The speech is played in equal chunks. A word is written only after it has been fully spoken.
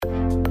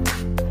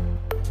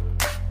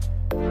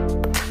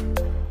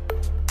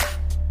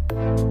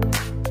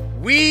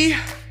We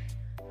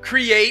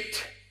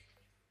create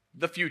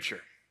the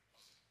future.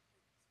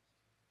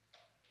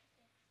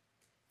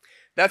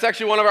 That's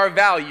actually one of our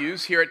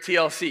values here at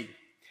TLC,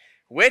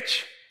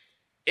 which,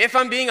 if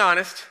I'm being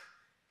honest,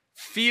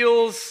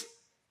 feels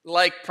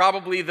like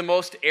probably the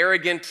most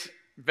arrogant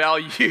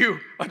value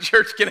a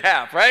church can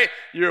have, right?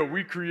 Yeah,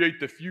 we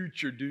create the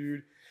future,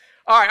 dude.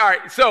 All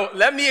right. So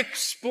let me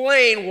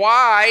explain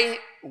why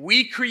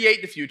we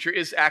create the future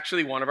is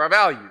actually one of our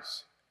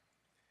values.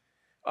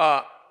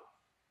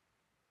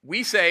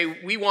 We say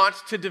we want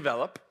to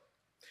develop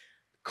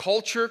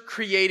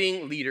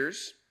culture-creating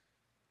leaders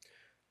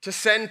to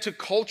send to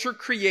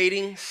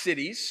culture-creating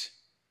cities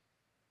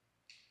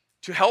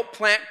to help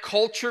plant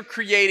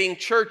culture-creating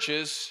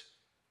churches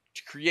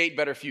to create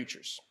better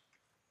futures.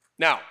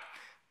 Now,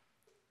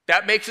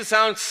 that makes it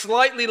sound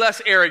slightly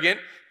less arrogant,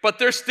 but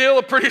there's still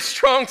a pretty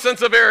strong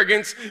sense of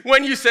arrogance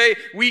when you say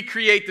we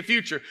create the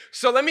future.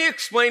 So let me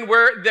explain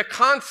where the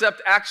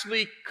concept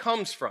actually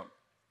comes from.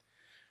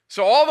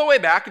 So all the way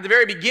back at the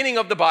very beginning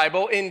of the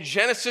Bible, in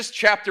Genesis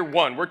chapter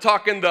 1, we're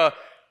talking the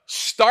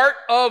start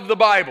of the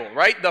Bible,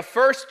 right? The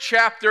first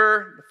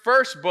chapter, the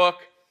first book,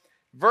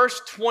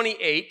 verse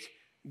 28,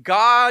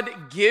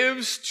 God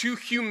gives to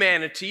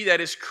humanity that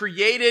is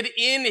created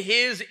in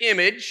His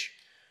image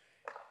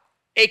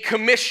a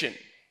commission,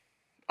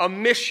 a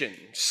mission,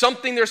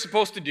 something they're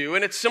supposed to do,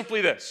 and it's simply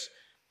this.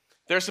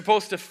 They're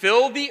supposed to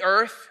fill the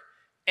earth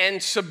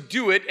and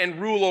subdue it and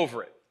rule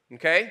over it,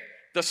 okay?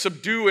 The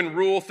subdue and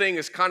rule thing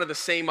is kind of the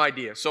same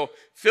idea. So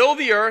fill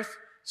the earth,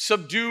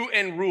 subdue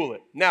and rule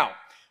it. Now,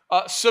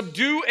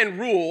 subdue and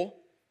rule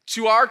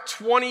to our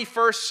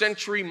 21st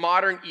century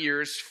modern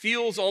ears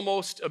feels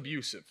almost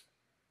abusive.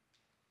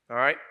 All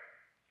right?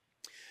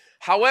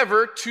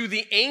 However, to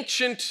the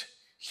ancient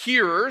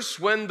hearers,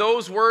 when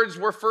those words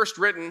were first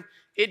written,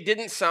 it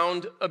didn't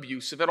sound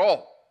abusive at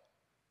all.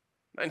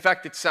 In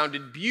fact, it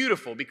sounded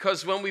beautiful,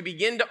 because when we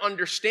begin to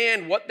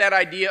understand what that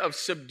idea of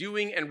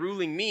subduing and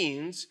ruling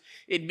means,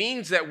 it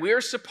means that we're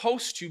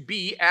supposed to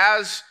be,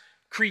 as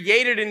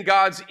created in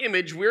God's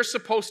image, we're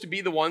supposed to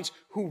be the ones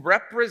who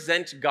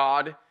represent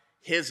God,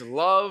 His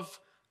love,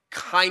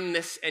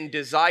 kindness, and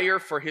desire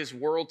for His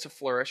world to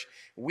flourish.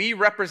 We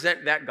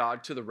represent that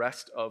God to the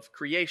rest of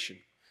creation.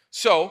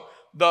 So,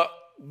 the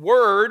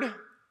word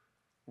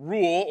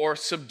rule or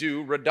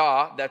subdue,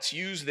 radah, that's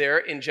used there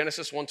in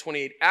Genesis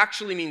 1:28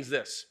 actually means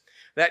this,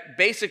 that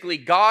basically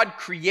God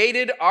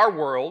created our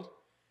world,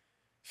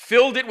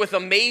 filled it with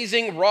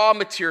amazing raw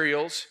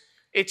materials,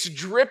 it's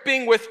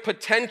dripping with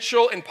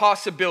potential and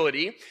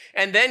possibility,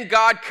 and then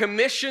God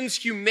commissions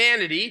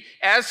humanity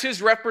as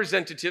His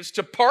representatives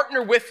to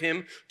partner with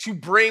Him to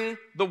bring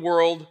the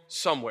world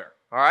somewhere,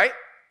 all right?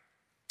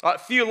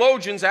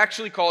 Theologians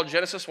actually call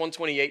Genesis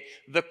 1:28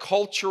 the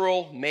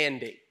cultural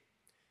mandate.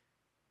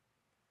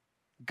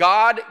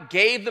 God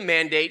gave the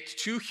mandate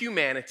to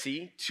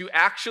humanity to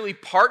actually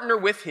partner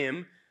with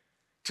Him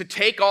to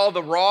take all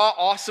the raw,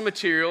 awesome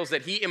materials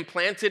that He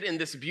implanted in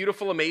this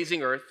beautiful,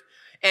 amazing earth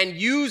and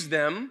use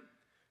them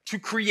to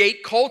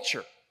create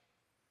culture,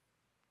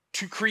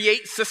 to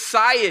create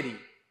society,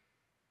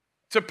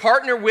 to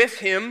partner with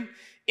Him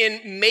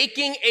in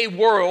making a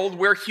world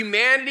where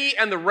humanity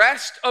and the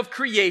rest of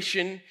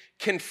creation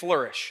can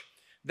flourish.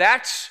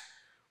 That's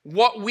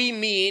what we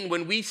mean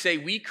when we say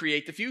we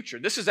create the future.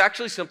 This is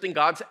actually something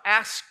God's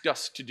asked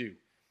us to do.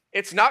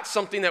 It's not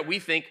something that we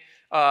think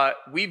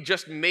we've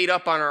just made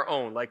up on our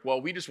own. Like,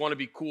 well, we just want to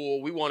be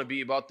cool. We want to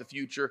be about the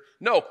future.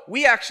 No,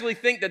 we actually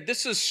think that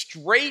this is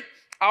straight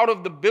out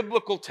of the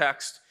biblical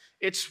text.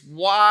 It's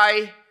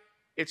why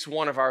it's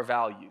one of our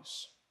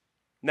values.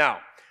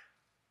 Now,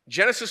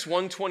 Genesis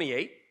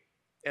 1:28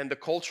 and the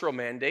cultural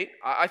mandate,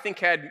 I think,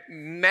 had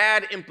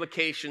mad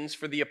implications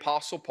for the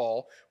Apostle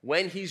Paul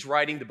when he's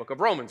writing the book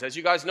of Romans. As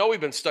you guys know, we've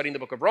been studying the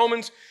book of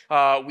Romans.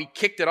 We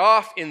kicked it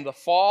off in the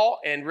fall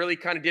and really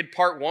kind of did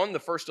part 1,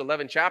 the first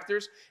 11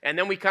 chapters, and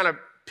then we kind of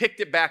picked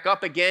it back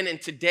up again, and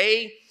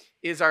today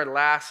is our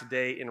last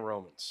day in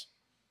Romans.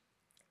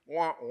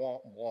 Wah, wah,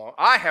 wah.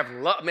 I have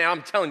loved, man,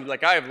 I'm telling you,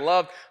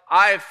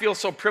 I feel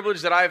so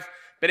privileged that I've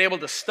been able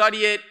to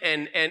study it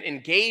and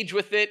engage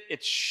with it.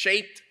 It's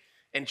shaped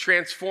and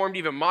transformed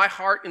even my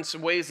heart in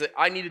some ways that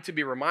I needed to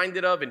be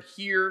reminded of and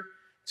hear,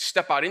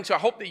 step out into. I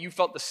hope that you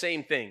felt the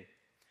same thing.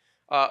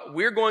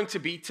 We're going to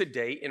be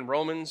today in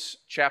Romans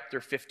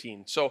chapter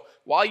 15. So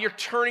while you're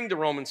turning to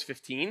Romans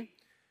 15,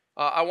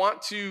 I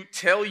want to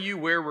tell you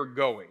where we're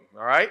going,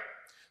 all right?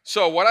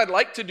 So what I'd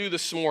like to do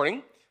this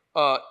morning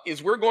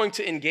is we're going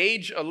to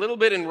engage a little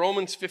bit in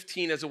Romans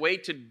 15 as a way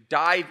to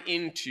dive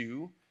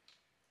into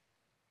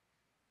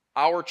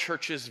our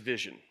church's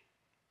vision.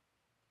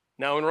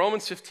 Now, in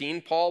Romans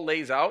 15, Paul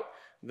lays out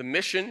the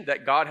mission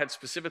that God had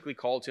specifically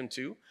called him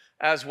to,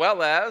 as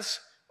well as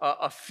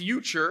a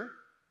future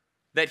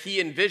that he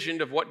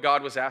envisioned of what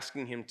God was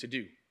asking him to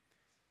do.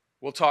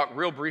 We'll talk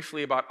real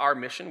briefly about our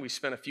mission. We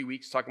spent a few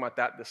weeks talking about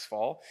that this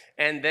fall.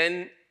 And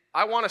then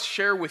I want to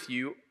share with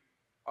you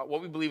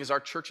what we believe is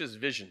our church's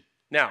vision.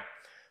 Now,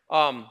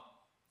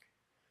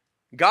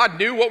 God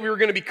knew what we were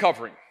going to be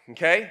covering.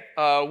 Okay?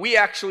 We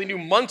actually knew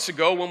months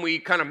ago when we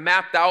kind of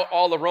mapped out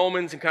all the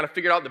Romans and kind of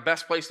figured out the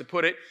best place to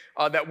put it,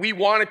 that we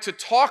wanted to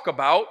talk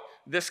about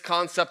this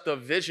concept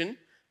of vision.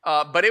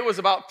 But it was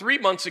about 3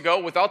 months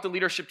ago, without the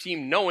leadership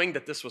team knowing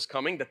that this was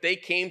coming, that they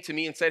came to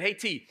me and said, hey,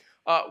 T,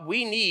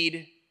 we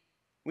need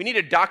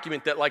a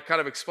document that like kind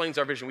of explains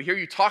our vision. We hear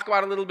you talk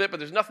about it a little bit, but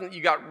there's nothing that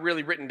you got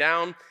really written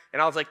down.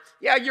 And I was like,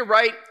 yeah, you're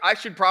right. I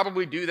should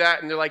probably do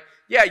that. And they're like,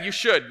 yeah, you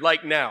should,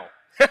 like now.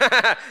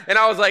 And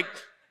I was like,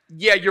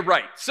 yeah, you're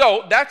right.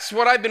 So that's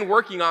what I've been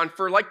working on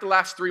for like the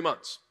last 3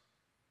 months.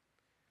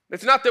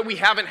 It's not that we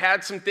haven't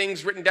had some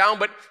things written down,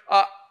 but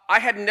I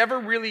had never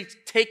really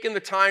taken the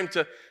time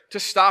to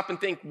stop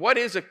and think, what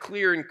is a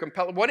clear and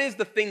compelling, what is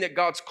the thing that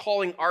God's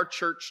calling our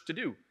church to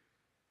do?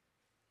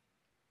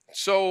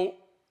 So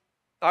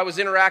I was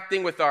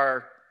interacting with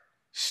our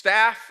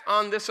staff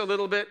on this a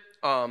little bit.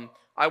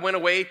 I went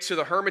away to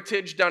the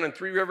Hermitage down in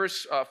Three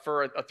Rivers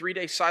for a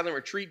 3-day silent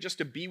retreat just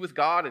to be with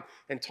God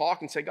and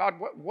talk and say, God,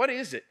 what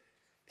is it?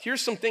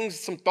 Here's some things,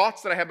 some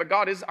thoughts that I have, but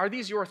God, are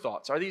these your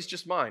thoughts? Are these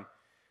just mine?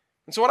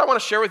 And so what I want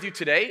to share with you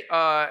today,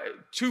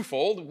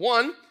 twofold.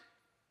 One,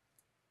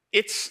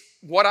 it's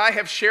what I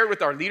have shared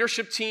with our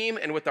leadership team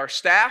and with our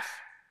staff.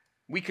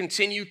 We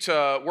continue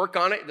to work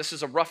on it. This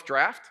is a rough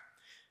draft.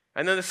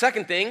 And then the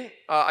second thing,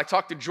 I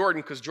talked to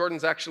Jordan because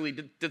Jordan's actually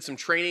did some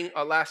training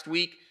last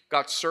week,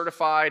 got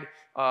certified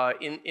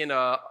in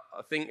a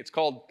thing. It's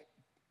called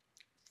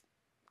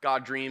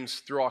God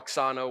Dreams through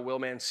Oksana, Will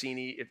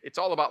Mancini. It's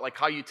all about like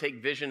how you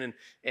take vision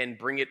and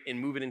bring it and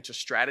move it into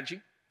strategy.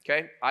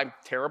 Okay, I'm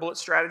terrible at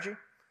strategy.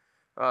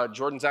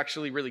 Jordan's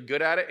actually really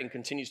good at it and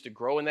continues to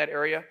grow in that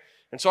area.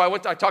 And so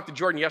I talked to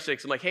Jordan yesterday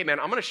because I'm like, hey man,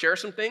 I'm going to share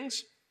some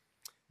things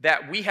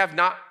that we have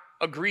not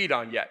agreed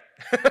on yet.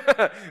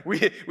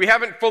 we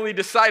haven't fully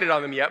decided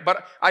on them yet,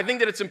 but I think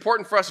that it's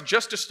important for us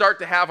just to start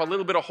to have a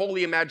little bit of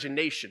holy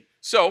imagination.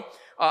 So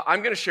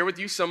I'm going to share with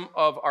you some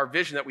of our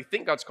vision that we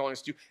think God's calling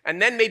us to,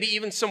 and then maybe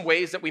even some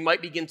ways that we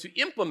might begin to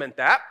implement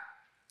that.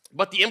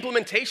 But the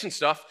implementation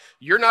stuff,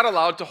 you're not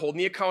allowed to hold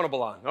me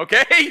accountable on,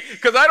 okay?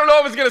 Because I don't know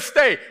if it's going to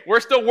stay. We're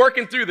still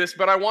working through this,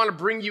 but I want to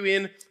bring you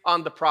in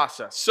on the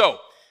process. So,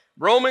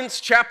 Romans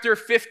chapter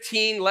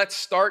 15, let's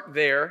start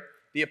there.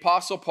 The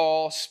Apostle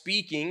Paul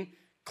speaking,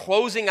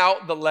 closing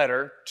out the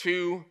letter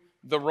to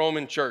the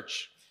Roman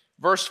church.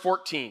 Verse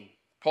 14,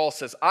 Paul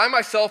says, I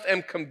myself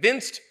am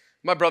convinced,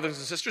 my brothers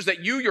and sisters,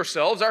 that you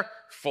yourselves are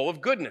full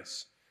of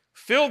goodness,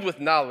 filled with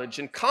knowledge,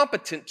 and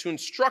competent to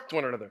instruct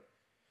one another.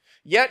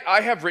 Yet I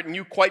have written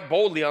you quite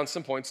boldly on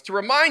some points to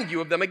remind you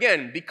of them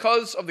again,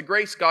 because of the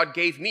grace God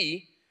gave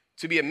me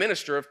to be a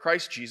minister of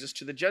Christ Jesus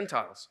to the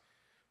Gentiles.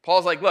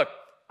 Paul's like, look,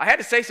 I had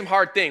to say some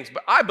hard things,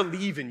 but I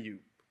believe in you.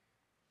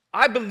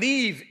 I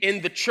believe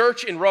in the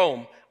church in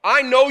Rome.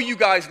 I know you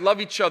guys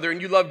love each other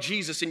and you love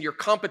Jesus and you're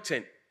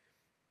competent.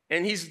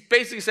 And he's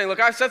basically saying, look,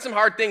 I said some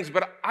hard things,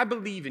 but I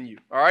believe in you,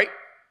 all right?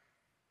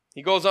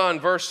 He goes on,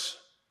 verse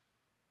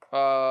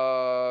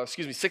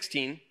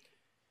 16.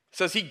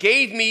 Says, he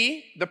gave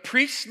me the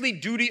priestly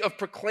duty of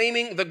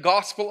proclaiming the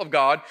gospel of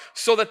God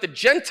so that the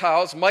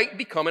Gentiles might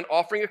become an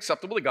offering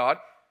acceptable to God,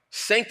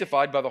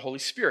 sanctified by the Holy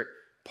Spirit.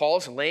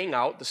 Paul's laying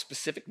out the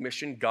specific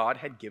mission God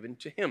had given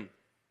to him.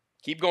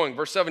 Keep going,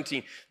 verse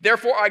 17.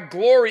 Therefore I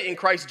glory in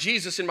Christ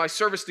Jesus in my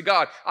service to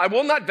God. I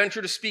will not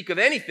venture to speak of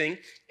anything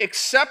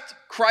except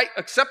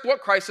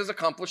what Christ has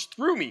accomplished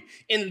through me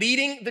in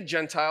leading the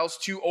Gentiles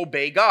to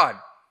obey God.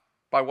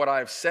 By what I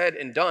have said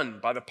and done,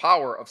 by the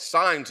power of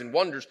signs and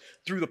wonders,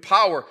 through the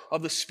power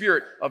of the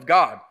Spirit of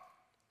God.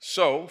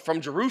 So, from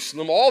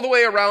Jerusalem all the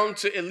way around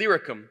to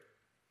Illyricum,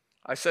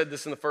 I said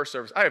this in the first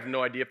service. I have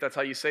no idea if that's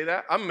how you say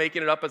that. I'm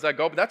making it up as I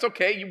go, but that's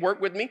okay. You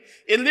work with me.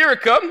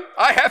 Illyricum,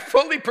 I have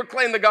fully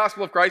proclaimed the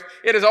gospel of Christ.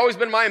 It has always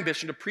been my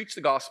ambition to preach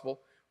the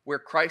gospel where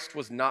Christ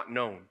was not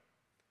known,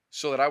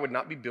 so that I would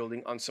not be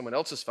building on someone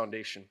else's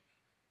foundation.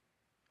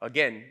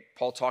 Again,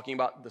 Paul talking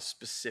about the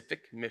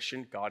specific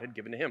mission God had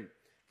given to him.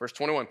 Verse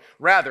 21,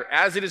 rather,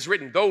 as it is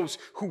written, those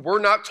who were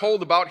not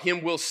told about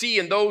him will see,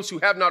 and those who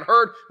have not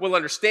heard will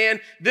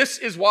understand. This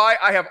is why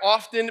I have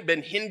often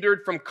been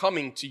hindered from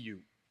coming to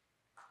you.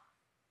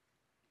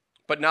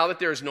 But now that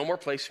there is no more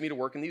place for me to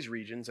work in these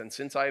regions, and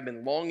since I have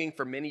been longing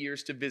for many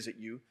years to visit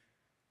you,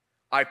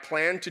 I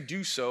plan to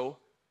do so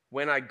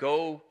when I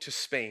go to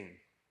Spain.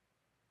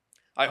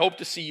 I hope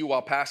to see you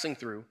while passing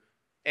through,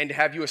 and to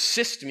have you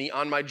assist me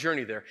on my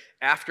journey there,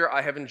 after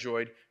I have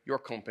enjoyed your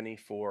company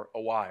for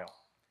a while.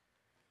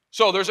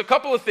 So there's a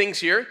couple of things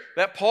here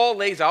that Paul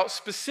lays out,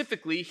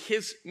 specifically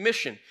his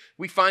mission.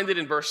 We find it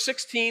in verse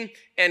 16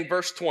 and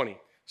verse 20.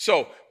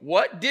 So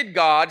what did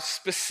God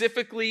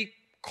specifically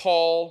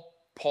call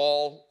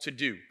Paul to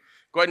do?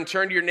 Go ahead and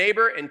turn to your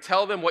neighbor and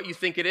tell them what you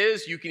think it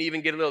is. You can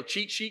even get a little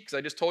cheat sheet because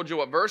I just told you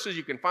what verses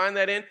you can find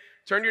that in.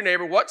 Turn to your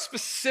neighbor. What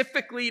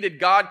specifically did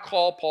God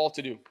call Paul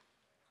to do?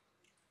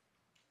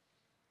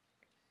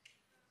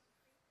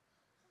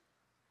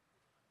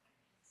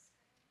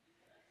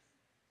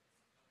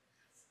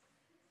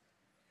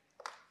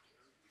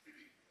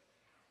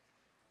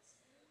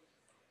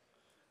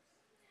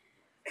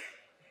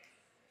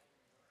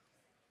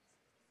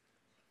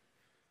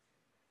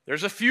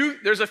 There's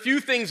a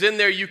few things in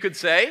there you could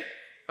say,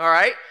 all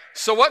right?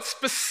 So what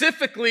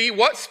specific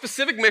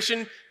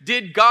mission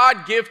did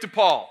God give to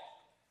Paul?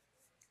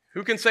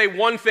 Who can say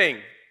one thing?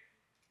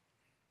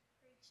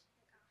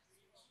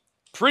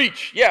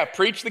 Preach. Yeah,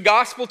 preach the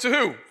gospel to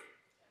who?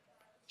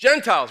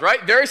 Gentiles,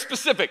 right? Very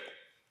specific.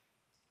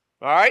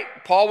 All right?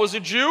 Paul was a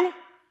Jew.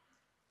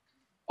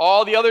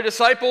 All the other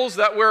disciples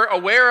that we're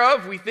aware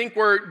of, we think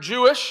were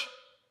Jewish.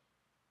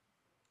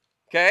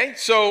 Okay?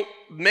 So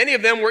many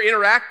of them were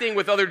interacting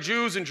with other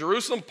Jews in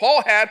Jerusalem.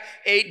 Paul had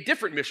a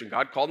different mission.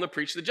 God called him to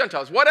preach to the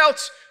Gentiles. What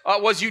else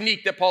was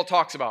unique that Paul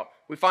talks about?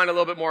 We find a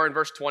little bit more in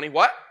verse 20.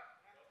 What?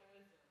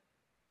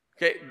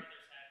 Okay.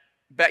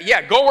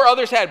 Yeah, go where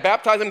others had.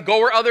 Baptize them. Go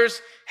where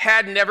others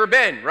had never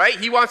been, right?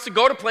 He wants to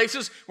go to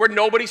places where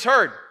nobody's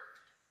heard,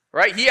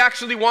 right? He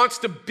actually wants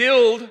to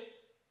build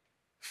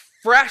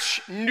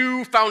fresh,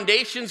 new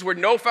foundations where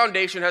no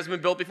foundation has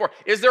been built before.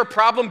 Is there a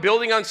problem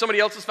building on somebody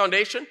else's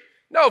foundation?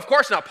 No, of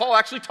course not. Paul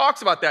actually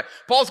talks about that.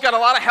 Paul's got a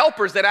lot of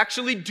helpers that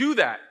actually do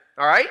that,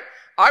 all right?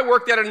 I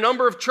worked at a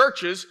number of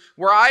churches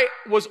where I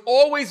was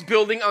always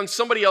building on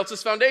somebody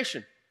else's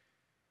foundation.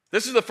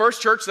 This is the first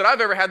church that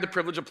I've ever had the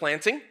privilege of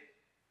planting.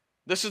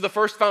 This is the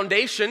first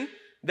foundation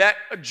that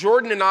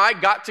Jordan and I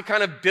got to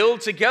kind of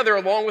build together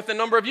along with a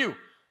number of you.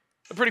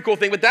 A pretty cool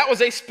thing, but that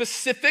was a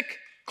specific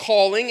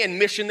calling and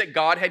mission that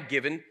God had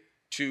given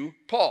to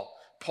Paul.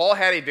 Paul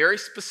had a very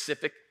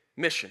specific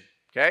mission,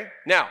 okay?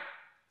 Now,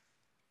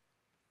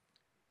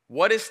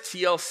 what is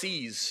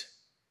TLC's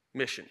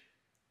mission?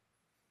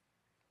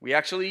 We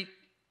actually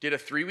did a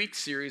 3-week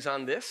series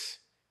on this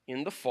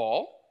in the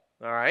fall,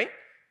 all right?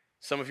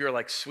 Some of you are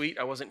like, sweet,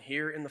 I wasn't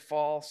here in the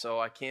fall, so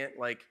I can't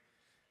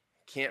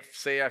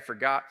say I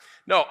forgot.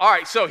 No, all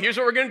right, so here's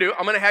what we're going to do.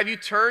 I'm going to have you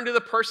turn to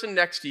the person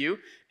next to you,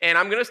 and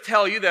I'm going to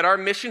tell you that our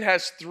mission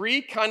has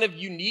 3 kind of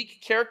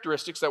unique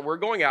characteristics that we're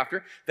going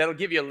after that'll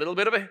give you a little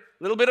bit of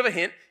a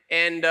hint,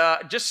 and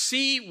just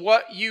see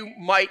what you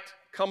might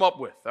come up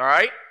with, all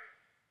right?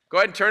 Go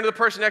ahead and turn to the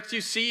person next to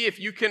you, see if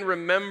you can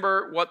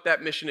remember what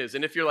that mission is.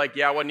 And if you're like,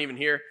 yeah, I wasn't even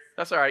here,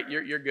 that's all right,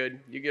 you're good.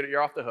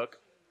 You're off the hook.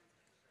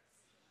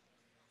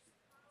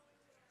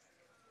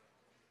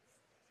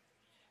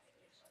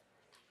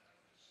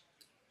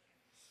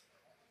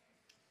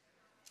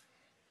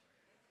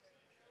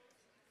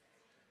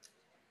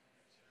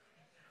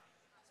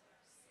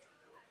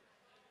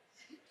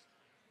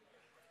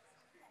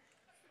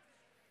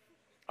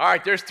 All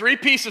right, there's 3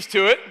 pieces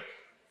to it,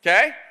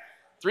 okay?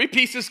 3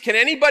 pieces. Can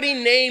anybody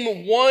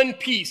name one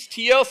piece?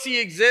 TLC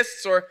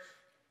exists, or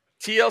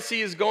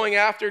TLC is going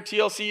after.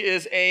 TLC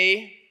is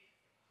a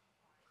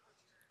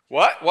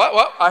what?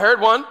 I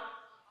heard one.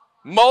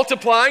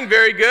 Multiplying,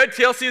 very good.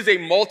 TLC is a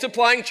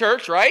multiplying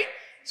church, right?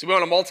 So we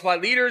want to multiply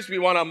leaders. We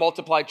want to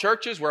multiply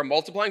churches. We're a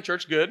multiplying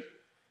church, good.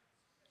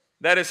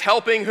 That is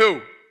helping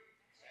who?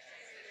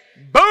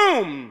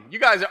 Boom! You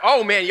guys are,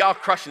 oh man, y'all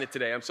crushing it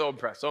today. I'm so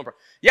impressed,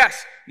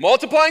 Yes,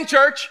 multiplying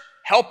church,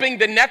 helping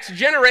the next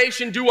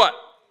generation do what?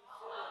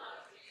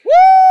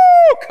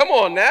 Woo! Come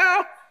on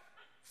now.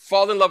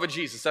 Fall in love with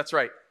Jesus, that's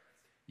right.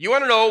 You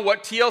want to know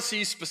what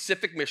TLC's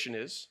specific mission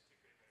is?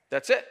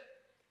 That's it.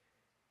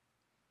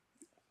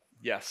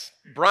 Yes.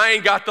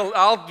 Brian got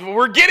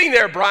we're getting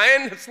there,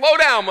 Brian. Slow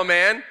down, my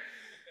man.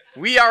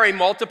 We are a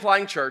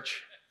multiplying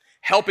church,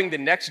 helping the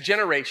next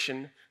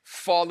generation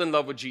fall in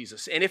love with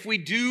Jesus. And if we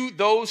do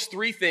those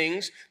 3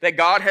 things that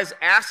God has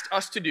asked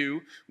us to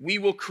do, we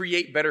will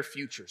create better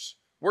futures.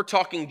 We're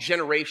talking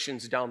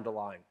generations down the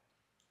line.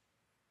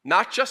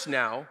 Not just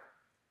now,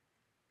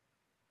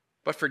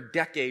 but for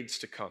decades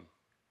to come.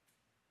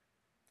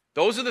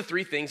 Those are the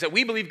 3 things that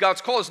we believe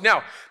God's called us.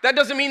 Now, that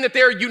doesn't mean that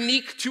they're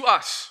unique to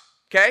us,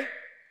 okay?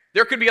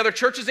 There could be other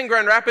churches in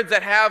Grand Rapids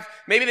that have,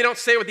 maybe they don't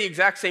say it with the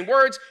exact same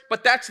words,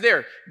 but that's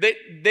there.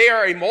 They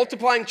are a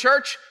multiplying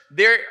church.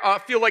 They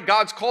feel like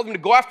God's called them to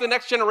go after the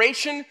next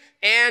generation,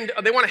 and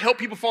they want to help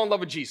people fall in love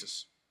with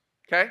Jesus,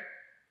 okay?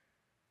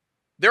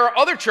 There are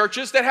other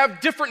churches that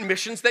have different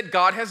missions that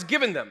God has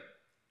given them,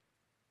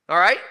 all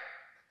right?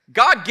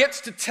 God gets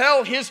to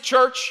tell his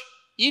church,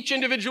 each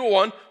individual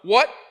one,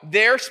 what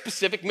their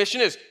specific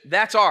mission is.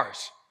 That's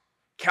ours.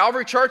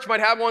 Calvary Church might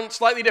have one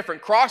slightly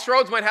different.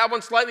 Crossroads might have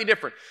one slightly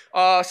different.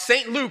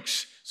 St.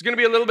 Luke's is going to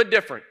be a little bit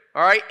different.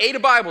 All right? Ada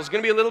Bible is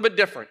going to be a little bit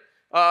different.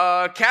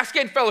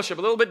 Cascade Fellowship,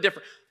 a little bit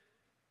different.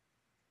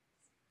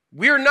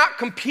 We're not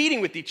competing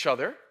with each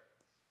other.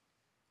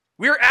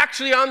 We're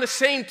actually on the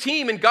same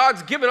team, and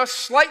God's given us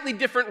slightly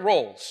different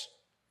roles.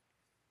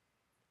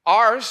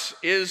 Ours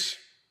is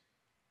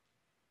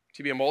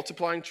to be a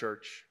multiplying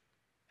church,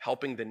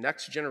 helping the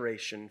next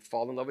generation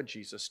fall in love with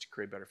Jesus to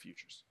create better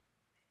futures.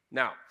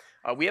 Now,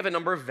 we have a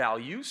number of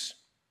values.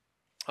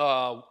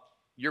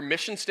 Your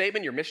mission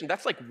statement,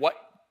 that's like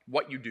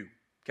what you do,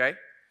 okay?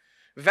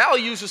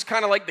 Values is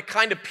kind of like the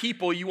kind of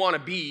people you want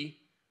to be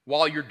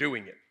while you're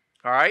doing it,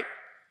 all right?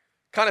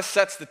 Kind of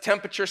sets the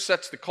temperature,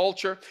 sets the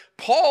culture.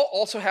 Paul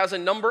also has a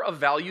number of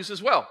values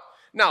as well.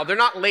 Now, they're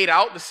not laid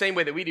out the same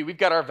way that we do. We've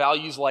got our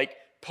values like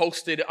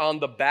posted on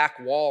the back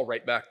wall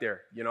right back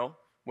there, you know?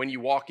 When you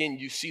walk in,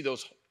 you see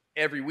those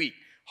every week.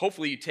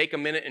 hopefully you take a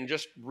minute and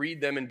just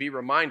read them and be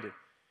reminded.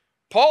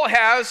 Paul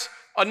has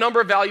a number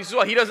of values as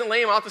well. He doesn't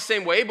lay them out the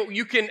same way, but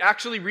you can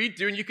actually read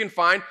through and you can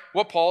find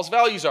what Paul's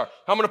values are.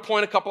 I'm going to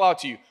point a couple out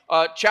to you.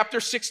 Chapter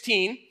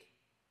 16,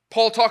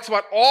 Paul talks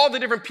about all the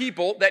different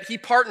people that he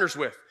partners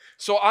with.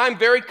 So I'm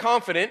very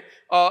confident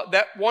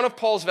that one of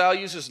Paul's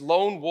values is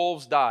lone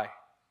wolves die.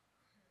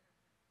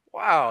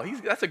 Wow,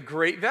 that's a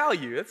great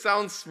value. That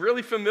sounds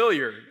really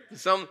familiar.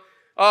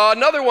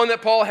 Another one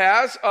that Paul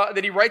has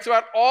that he writes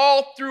about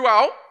all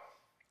throughout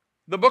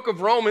the book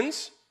of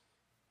Romans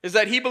is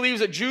that he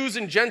believes that Jews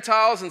and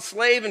Gentiles and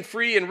slave and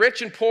free and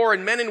rich and poor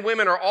and men and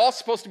women are all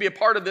supposed to be a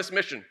part of this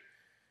mission.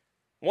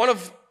 One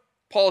of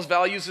Paul's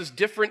values is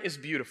different is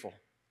beautiful.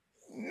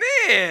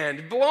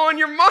 Man, blowing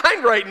your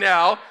mind right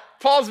now.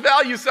 Paul's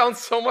values sound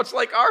so much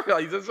like our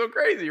values. That's so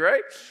crazy,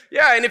 right?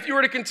 Yeah, and if you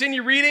were to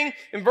continue reading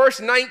in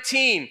verse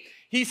 19,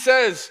 he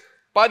says,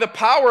 by the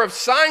power of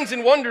signs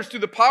and wonders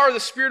through the power of the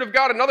Spirit of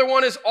God. Another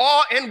one is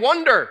awe and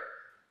wonder.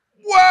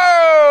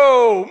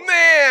 Whoa,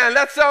 man,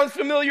 that sounds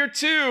familiar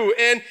too.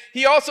 And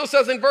he also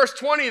says in verse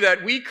 20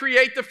 that we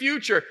create the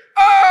future.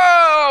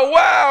 Oh,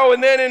 wow.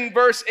 And then in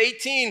verse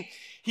 18,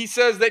 he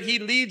says that he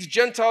leads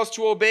Gentiles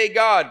to obey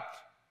God.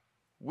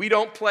 We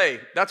don't play.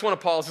 That's one of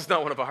Paul's. It's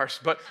not one of ours,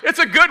 but it's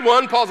a good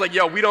one. Paul's like,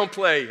 yo, we don't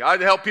play. I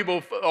help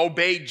people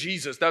obey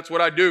Jesus. That's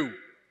what I do.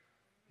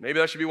 Maybe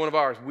that should be one of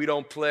ours. We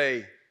don't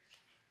play.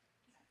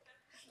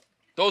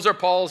 Those are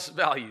Paul's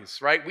values,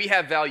 right? We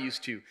have values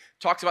too.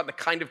 Talks about the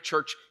kind of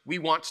church we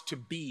want to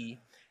be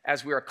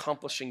as we're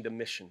accomplishing the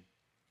mission.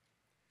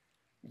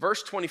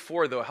 Verse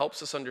 24, though,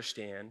 helps us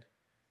understand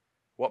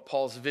what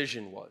Paul's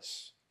vision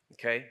was,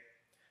 okay?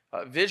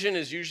 Vision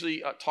is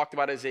usually talked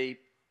about as a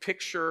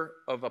picture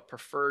of a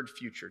preferred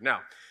future. Now,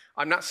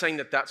 I'm not saying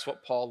that that's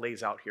what Paul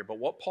lays out here, but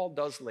what Paul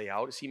does lay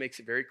out is he makes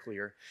it very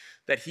clear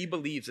that he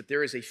believes that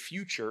there is a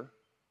future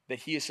that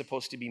he is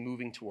supposed to be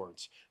moving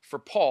towards. For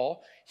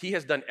Paul, he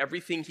has done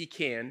everything he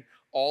can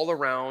all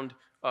around,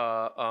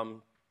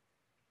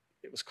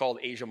 it was called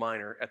Asia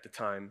Minor at the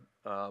time,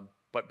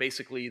 but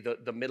basically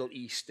the Middle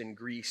East and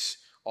Greece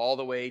all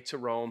the way to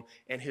Rome,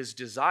 and his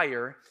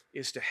desire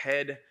is to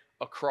head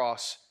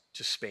across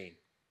to Spain.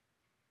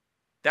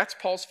 That's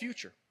Paul's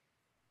future.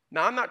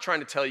 Now, I'm not trying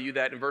to tell you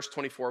that in verse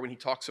 24, when he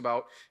talks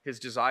about his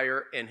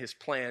desire and his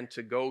plan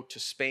to go to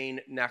Spain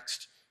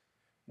next,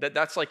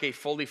 that's like a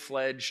fully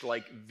fledged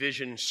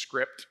vision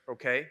script,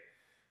 okay?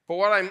 But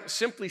what I'm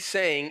simply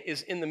saying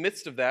is in the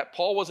midst of that,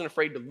 Paul wasn't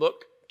afraid to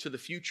look to the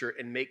future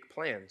and make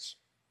plans.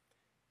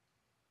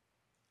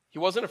 He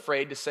wasn't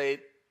afraid to say,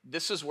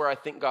 this is where I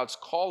think God's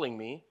calling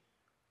me,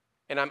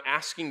 and I'm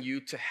asking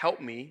you to help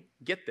me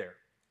get there.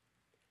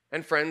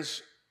 And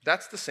friends,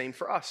 that's the same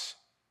for us.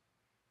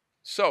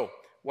 So,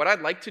 what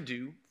I'd like to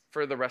do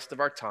for the rest of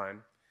our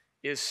time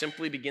is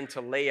simply begin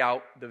to lay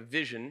out the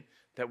vision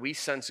that we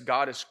sense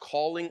God is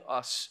calling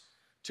us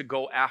to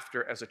go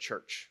after as a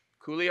church.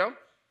 Coolio?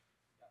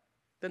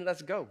 Then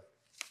let's go.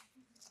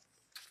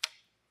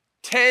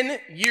 10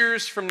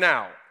 years from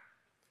now,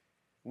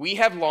 we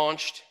have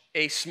launched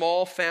a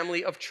small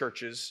family of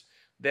churches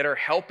that are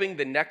helping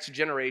the next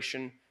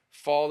generation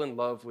fall in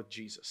love with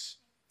Jesus.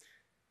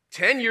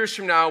 10 years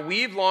from now,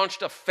 we've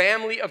launched a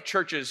family of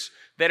churches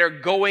that are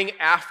going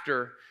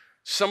after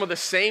some of the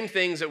same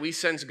things that we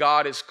sense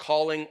God is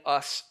calling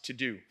us to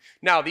do.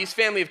 Now, these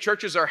family of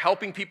churches are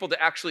helping people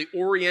to actually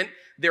orient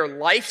their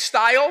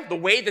lifestyle, the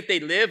way that they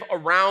live,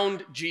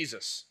 around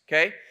Jesus,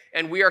 okay?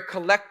 And we are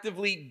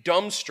collectively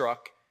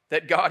dumbstruck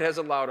that God has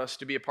allowed us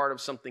to be a part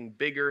of something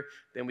bigger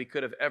than we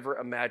could have ever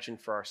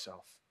imagined for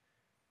ourselves.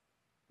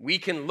 We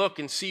can look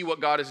and see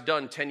what God has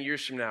done 10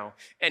 years from now,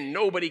 and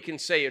nobody can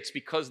say it's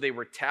because they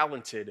were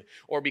talented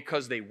or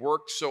because they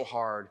worked so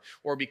hard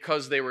or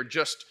because they were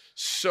just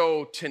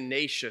so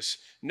tenacious.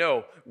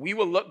 No, we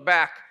will look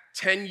back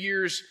 10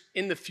 years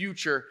in the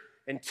future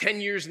and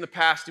 10 years in the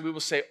past, and we will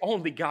say,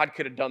 only God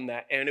could have done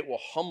that, and it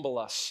will humble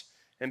us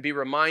and be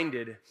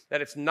reminded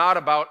that it's not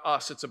about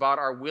us, it's about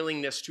our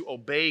willingness to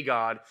obey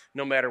God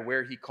no matter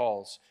where He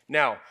calls.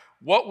 Now,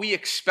 what we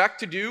expect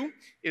to do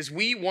is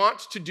we want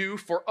to do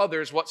for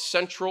others what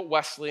Central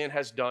Wesleyan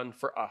has done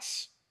for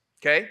us,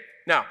 okay?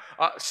 Now,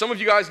 some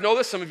of you guys know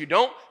this, some of you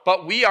don't,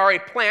 but we are a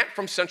plant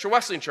from Central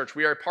Wesleyan Church.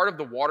 We are a part of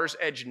the Water's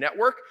Edge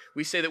Network.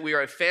 We say that we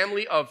are a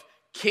family of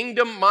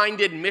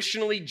kingdom-minded,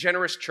 missionally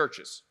generous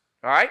churches,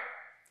 all right?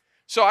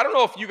 So I don't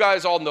know if you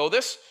guys all know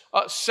this.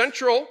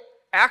 Central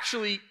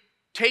actually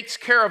takes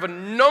care of a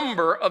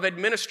number of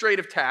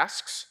administrative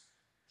tasks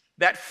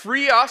that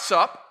free us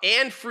up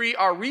and free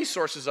our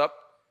resources up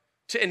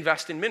to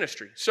invest in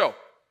ministry. So,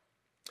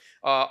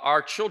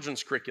 our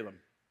children's curriculum,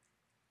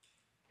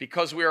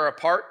 because we are a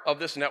part of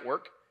this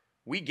network,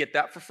 we get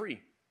that for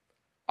free.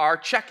 Our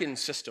check-in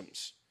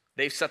systems,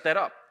 they've set that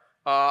up.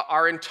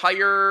 Our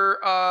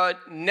entire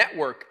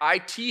network,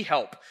 IT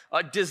help,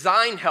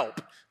 design help,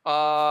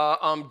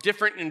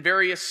 different and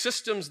various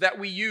systems that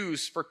we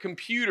use for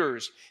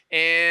computers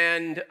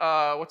and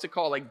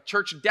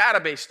church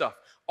database stuff.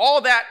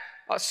 All that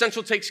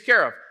Central takes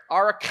care of.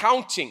 Our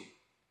accounting,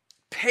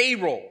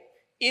 payroll,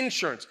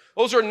 insurance.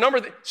 Those are a number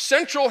that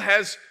Central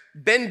has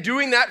been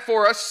doing that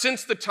for us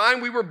since the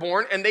time we were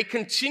born, and they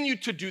continue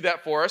to do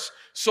that for us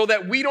so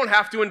that we don't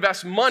have to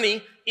invest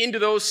money into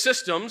those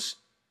systems.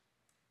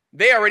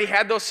 They already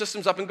had those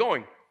systems up and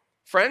going.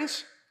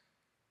 Friends,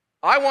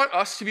 I want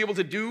us to be able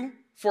to do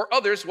for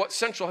others what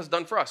Central has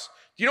done for us.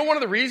 Do you know one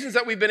of the reasons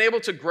that we've been able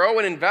to grow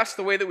and invest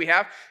the way that we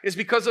have is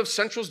because of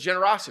Central's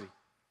generosity.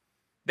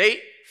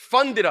 They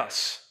funded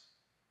us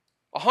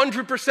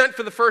 100%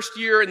 for the first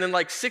year, and then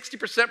like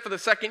 60% for the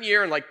second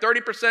year, and like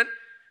 30%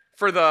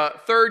 for the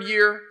third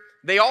year.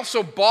 They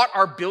also bought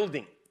our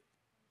building.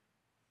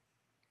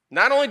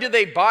 Not only did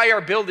they buy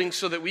our building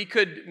so that we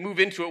could move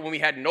into it when we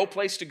had no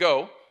place to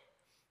go,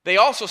 they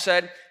also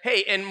said,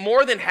 hey, and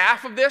more than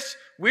half of this,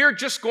 we're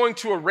just going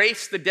to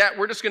erase the debt.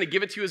 We're just going to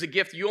give it to you as a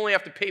gift. You only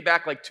have to pay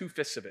back like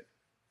 2/5 of it.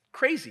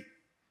 Crazy.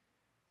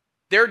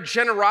 Their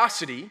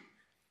generosity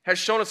has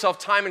shown itself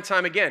time and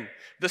time again.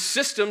 The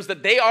systems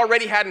that they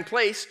already had in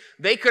place,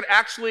 they could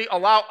actually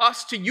allow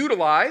us to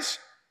utilize,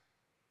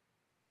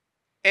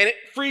 and it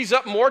frees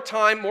up more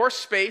time, more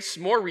space,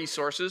 more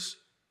resources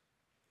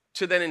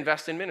to then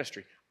invest in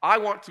ministry. I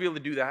want to be able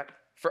to do that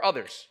for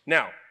others.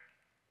 Now,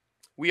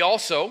 we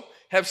also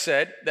have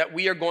said that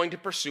we are going to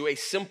pursue a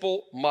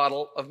simple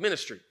model of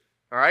ministry.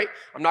 All right?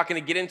 I'm not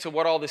going to get into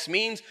what all this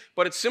means,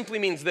 but it simply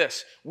means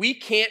this. We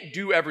can't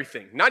do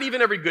everything, not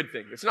even every good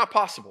thing. It's not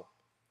possible.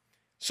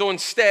 So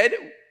instead,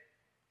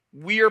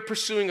 we are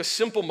pursuing a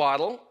simple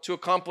model to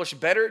accomplish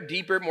better,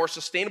 deeper, more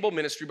sustainable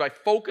ministry by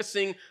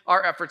focusing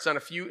our efforts on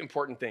a few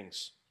important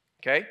things.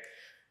 Okay?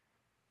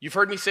 You've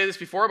heard me say this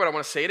before, but I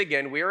want to say it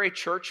again. We are a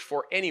church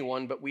for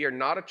anyone, but we are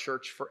not a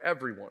church for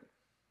everyone.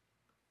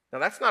 Now,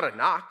 that's not a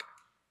knock.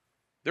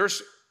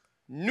 There's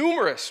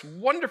numerous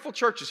wonderful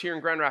churches here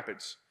in Grand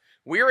Rapids.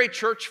 We are a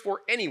church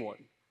for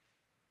anyone.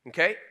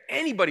 Okay?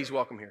 Anybody's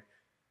welcome here.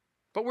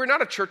 But we're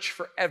not a church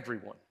for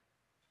everyone.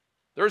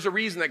 There's a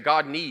reason that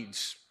God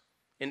needs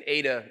an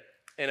Ada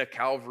and a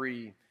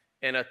Calvary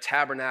and a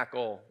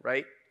Tabernacle,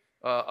 right?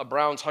 A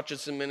Browns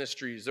Hutchinson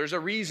Ministries. There's a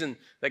reason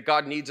that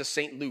God needs a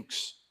St.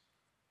 Luke's.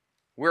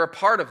 We're a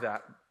part of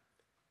that.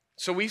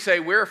 So we say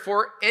we're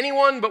for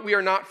anyone, but we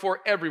are not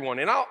for everyone.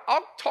 And I'll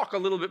talk a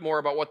little bit more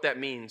about what that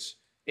means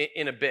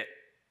in a bit.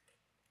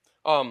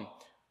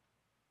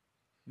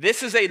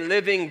 This is a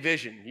living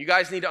vision. You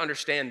guys need to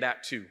understand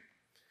that too.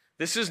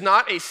 This is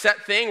not a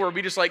set thing where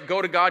we just like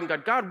go to God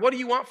and God, what do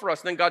you want for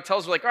us? And then God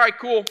tells us like, all right,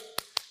 cool.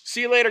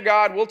 See you later,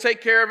 God. We'll take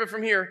care of it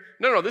from here.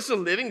 No, this is a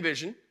living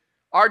vision.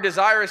 Our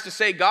desire is to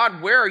say,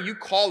 God, where are you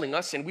calling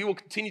us? And we will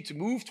continue to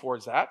move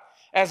towards that.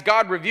 As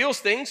God reveals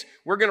things,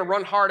 we're going to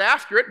run hard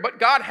after it, but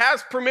God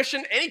has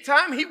permission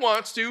anytime he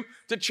wants to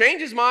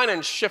change his mind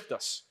and shift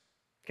us.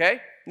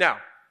 Okay? Now,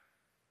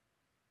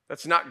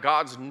 that's not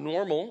God's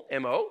normal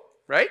MO,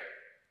 right?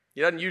 He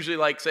doesn't usually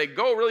like say,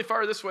 go really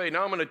far this way.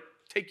 Now I'm going to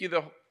take you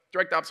the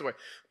direct opposite way.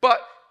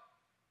 But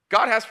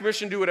God has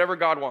permission to do whatever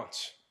God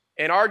wants.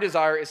 And our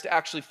desire is to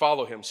actually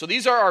follow him. So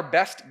these are our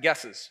best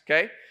guesses,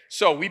 okay?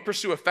 So we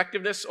pursue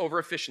effectiveness over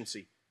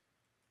efficiency.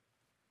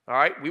 All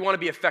right? We want to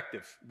be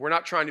effective. We're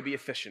not trying to be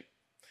efficient.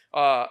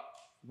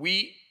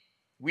 We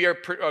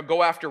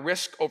go after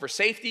risk over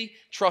safety,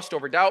 trust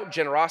over doubt,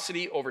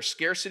 generosity over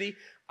scarcity.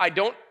 I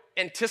don't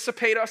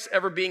anticipate us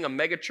ever being a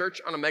mega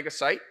church on a mega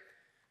site.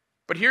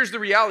 But here's the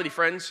reality,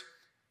 friends.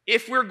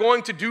 If we're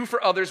going to do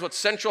for others what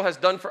Central has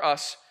done for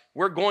us,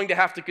 we're going to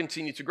have to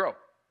continue to grow.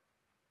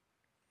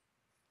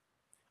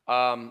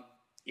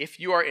 If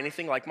you are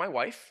anything like my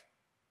wife,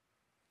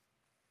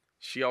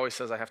 she always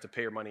says I have to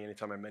pay her money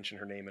anytime I mention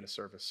her name in a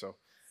service, so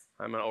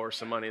I'm going to owe her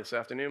some money this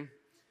afternoon.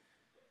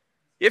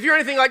 If you're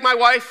anything like my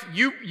wife,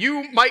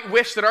 you might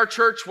wish that our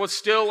church was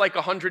still like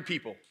 100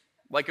 people,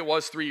 like it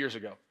was 3 years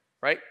ago,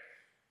 right?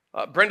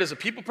 Brenda's a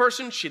people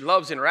person. She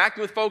loves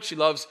interacting with folks. She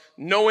loves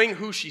knowing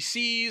who she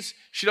sees.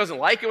 She doesn't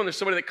like it when there's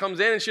somebody that comes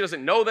in and she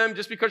doesn't know them,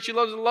 just because she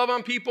loves to love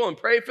on people and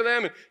pray for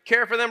them and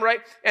care for them, right?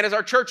 And as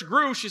our church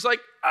grew, she's like,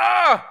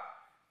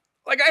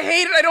 like I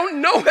hate it. I don't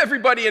know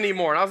everybody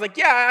anymore. And I was like,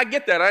 yeah, I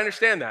get that. I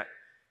understand that.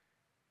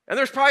 And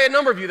there's probably a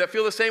number of you that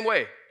feel the same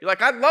way. You're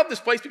like, I love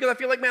this place because I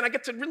feel like, man, I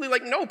get to really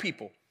like know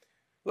people.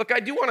 Look, I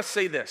do want to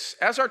say this.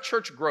 As our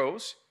church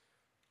grows,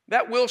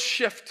 that will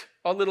shift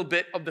a little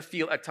bit of the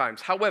feel at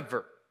times.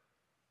 However,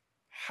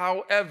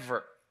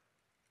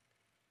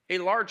 a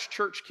large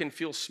church can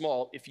feel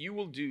small if you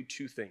will do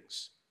two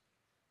things.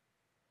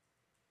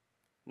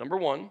 Number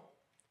one,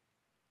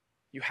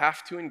 you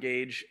have to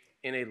engage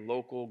in a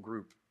local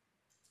group,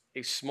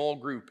 a small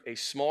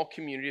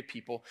community of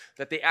people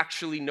that they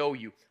actually know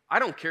you. I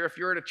don't care if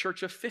you're at a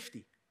church of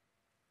 50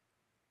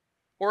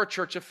 or a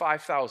church of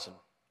 5,000.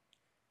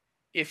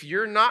 If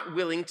you're not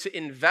willing to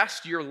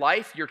invest your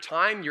life, your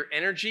time, your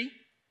energy,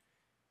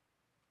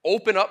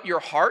 open up your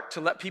heart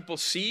to let people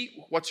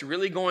see what's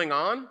really going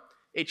on,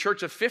 a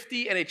church of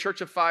 50 and a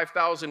church of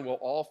 5,000 will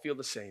all feel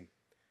the same.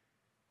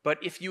 But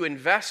if you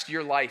invest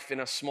your life in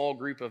a small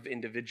group of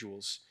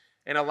individuals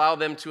and allow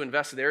them to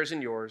invest theirs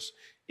and yours,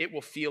 it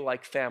will feel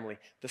like family.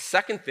 The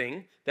second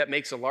thing that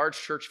makes a large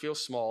church feel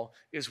small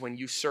is when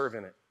you serve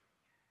in it.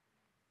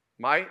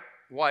 my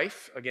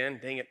wife, again,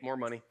 dang it, more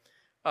money,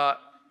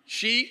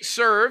 she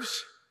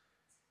serves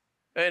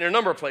in a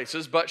number of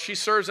places, but she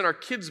serves in our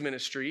kids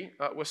ministry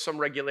with some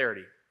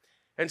regularity.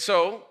 And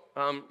so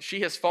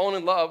she has fallen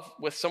in love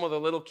with some of the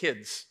little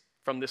kids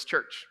from this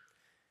church.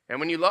 And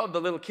when you love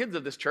the little kids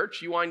of this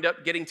church, you wind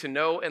up getting to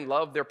know and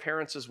love their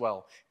parents as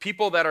well.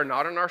 People that are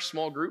not in our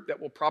small group that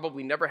we'll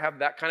probably never have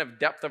that kind of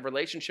depth of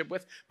relationship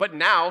with, but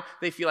now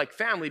they feel like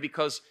family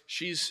because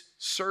she's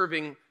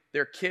serving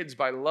their kids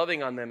by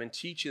loving on them and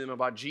teaching them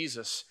about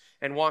Jesus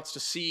and wants to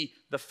see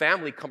the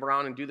family come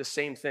around and do the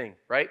same thing,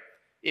 right?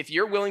 If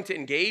you're willing to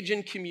engage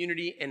in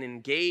community and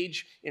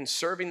engage in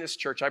serving this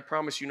church, I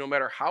promise you, no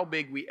matter how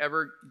big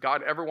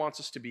God ever wants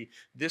us to be,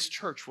 this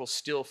church will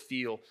still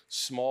feel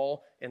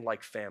small and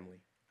like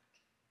family.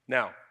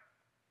 Now,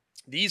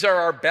 these are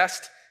our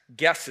best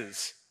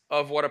guesses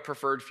of what a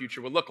preferred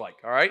future would look like,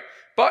 all right?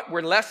 But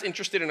we're less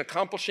interested in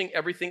accomplishing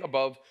everything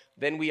above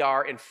than we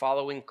are in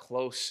following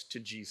close to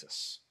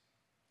Jesus.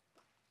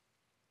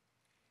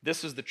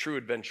 This is the true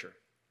adventure.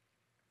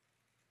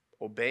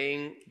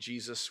 Obeying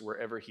Jesus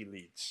wherever he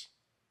leads.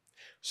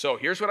 So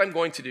here's what I'm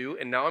going to do,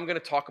 and now I'm going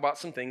to talk about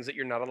some things that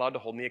you're not allowed to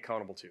hold me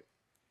accountable to,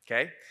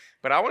 okay?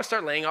 But I want to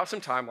start laying out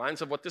some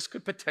timelines of what this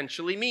could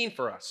potentially mean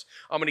for us.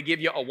 I'm going to give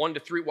you a 1 to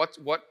 3,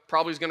 what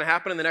probably is going to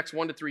happen in the next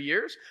 1 to 3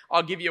 years.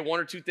 I'll give you 1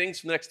 or 2 things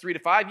for the next 3 to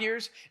 5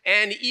 years,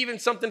 and even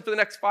something for the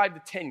next 5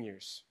 to 10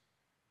 years.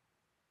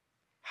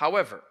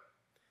 However,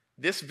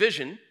 this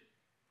vision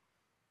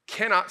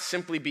cannot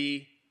simply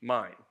be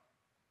mine.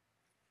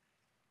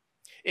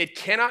 It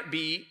cannot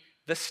be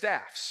the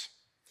staff's.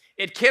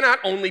 It cannot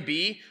only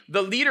be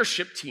the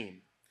leadership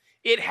team.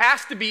 It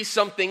has to be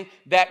something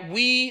that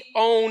we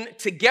own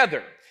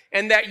together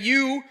and that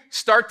you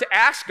start to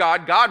ask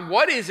God,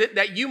 what is it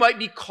that you might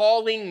be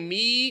calling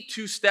me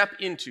to step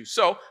into?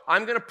 So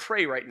I'm going to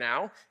pray right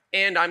now,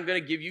 and I'm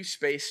going to give you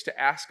space to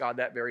ask God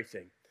that very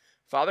thing.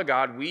 Father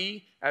God,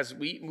 as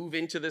we move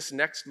into this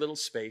next little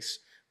space,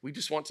 we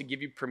just want to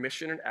give you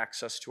permission and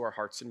access to our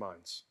hearts and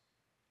minds.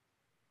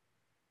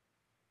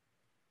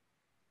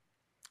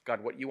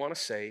 God, what you want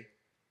to say,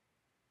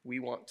 we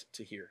want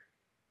to hear.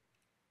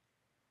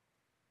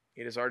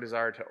 It is our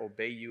desire to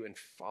obey you and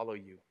follow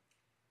you.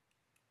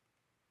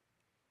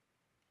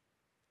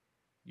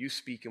 You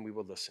speak and we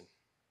will listen.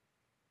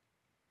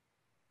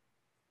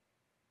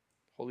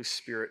 Holy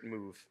Spirit,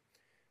 move.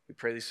 We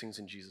pray these things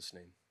in Jesus'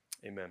 name.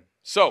 Amen.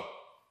 So,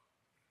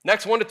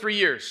 next 1 to 3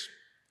 years,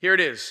 here it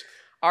is.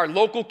 Our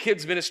local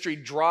kids ministry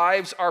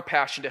drives our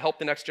passion to help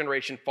the next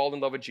generation fall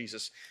in love with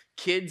Jesus.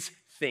 Kids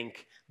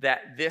think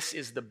that this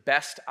is the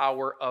best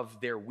hour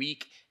of their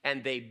week,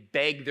 and they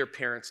beg their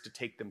parents to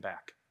take them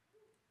back.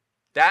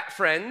 That,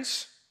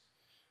 friends,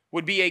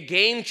 would be a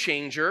game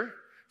changer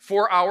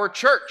for our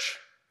church.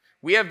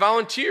 We have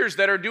volunteers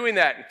that are doing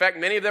that. In fact,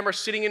 many of them are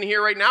sitting in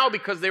here right now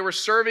because they were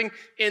serving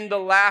in the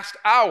last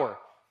hour.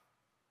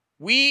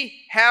 We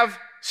have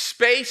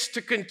space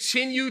to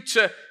continue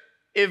to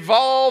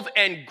evolve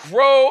and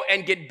grow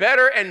and get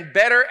better and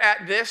better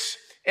at this,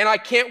 and I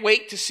can't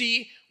wait to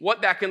see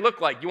what that can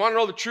look like. You want to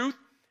know the truth?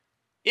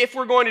 If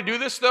we're going to do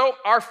this, though,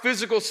 our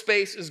physical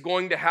space is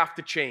going to have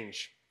to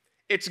change.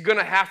 It's going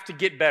to have to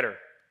get better.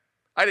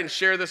 I didn't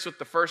share this with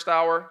the first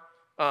hour,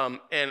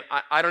 and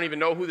I don't even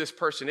know who this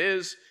person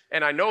is,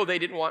 and I know they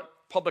didn't want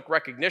public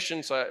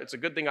recognition, so it's a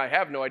good thing I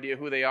have no idea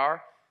who they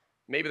are.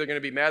 Maybe they're going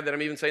to be mad that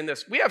I'm even saying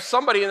this. We have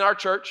somebody in our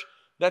church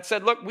that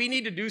said, look, we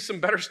need to do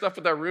some better stuff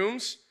with our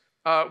rooms.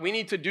 We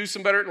need to do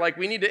some better,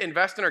 we need to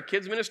invest in our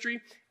kids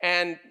ministry,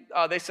 and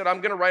they said,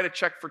 I'm going to write a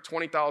check for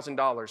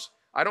 $20,000.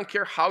 I don't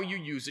care how you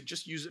use it,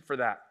 just use it for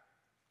that.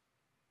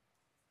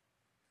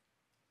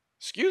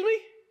 Excuse me?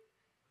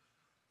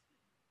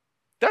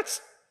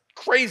 That's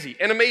crazy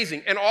and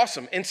amazing and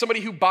awesome. And somebody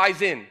who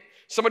buys in.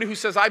 Somebody who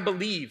says, I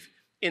believe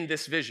in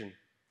this vision.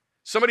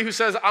 Somebody who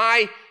says,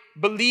 I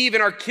believe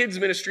in our kids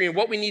ministry and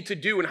what we need to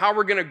do and how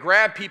we're going to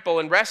grab people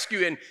and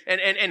rescue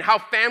and how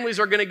families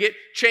are going to get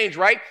changed,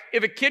 right?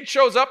 If a kid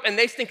shows up and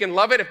they think and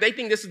love it, if they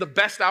think this is the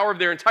best hour of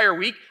their entire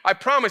week, I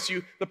promise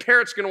you, the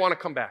parent's going to want to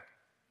come back.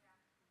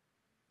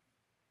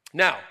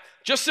 Now,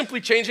 just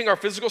simply changing our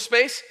physical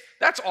space,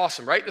 that's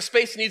awesome, right? The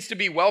space needs to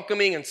be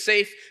welcoming and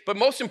safe, but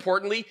most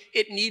importantly,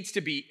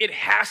 it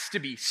has to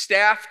be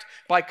staffed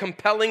by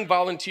compelling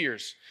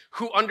volunteers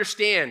who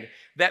understand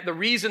that the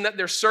reason that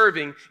they're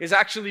serving is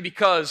actually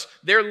because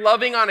they're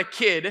loving on a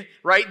kid,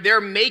 right?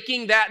 They're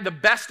making that the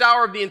best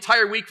hour of the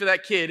entire week for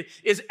that kid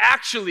is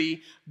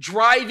actually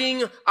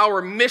driving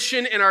our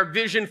mission and our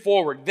vision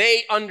forward.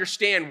 They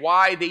understand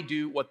why they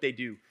do what they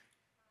do.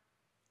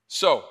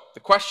 So the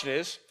question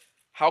is,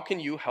 how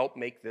can you help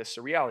make this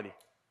a reality?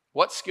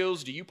 What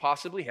skills do you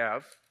possibly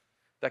have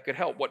that could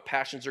help? What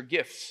passions or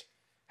gifts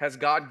has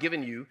God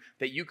given you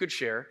that you could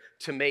share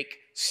to make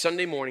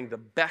Sunday morning the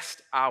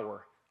best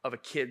hour of a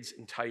kid's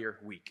entire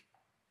week?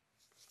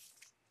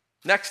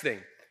 Next thing,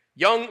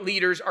 young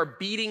leaders are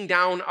beating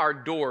down our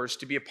doors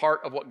to be a part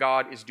of what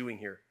God is doing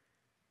here.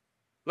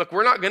 Look,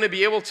 we're not going to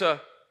be able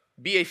to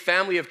be a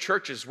family of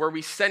churches where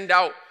we send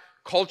out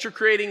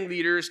culture-creating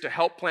leaders to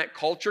help plant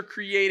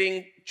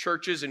culture-creating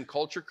churches and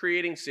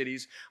culture-creating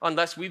cities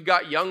unless we've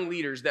got young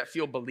leaders that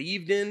feel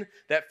believed in,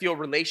 that feel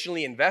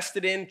relationally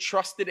invested in,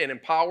 trusted, and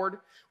empowered.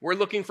 We're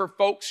looking for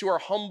folks who are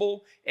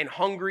humble and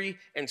hungry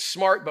and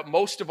smart, but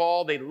most of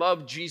all, they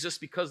love Jesus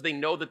because they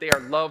know that they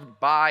are loved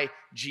by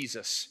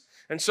Jesus.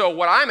 And so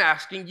what I'm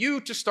asking you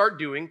to start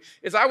doing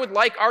is I would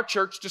like our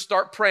church to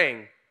start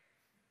praying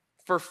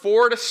for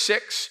 4 to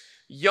 6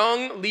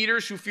 young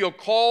leaders who feel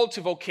called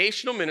to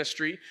vocational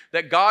ministry,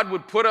 that God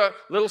would put a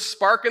little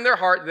spark in their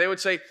heart. They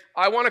would say,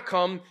 I want to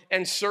come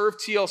and serve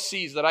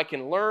TLCs, that I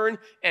can learn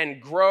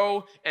and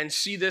grow and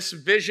see this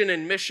vision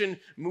and mission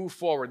move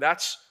forward.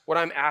 That's what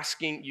I'm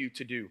asking you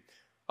to do.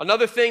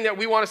 Another thing that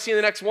we want to see in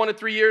the next 1 to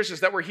 3 years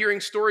is that we're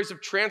hearing stories of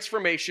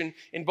transformation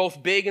in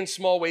both big and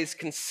small ways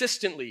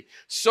consistently.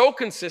 So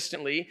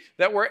consistently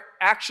that we're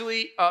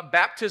actually,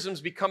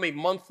 baptisms become a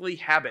monthly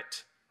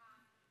habit.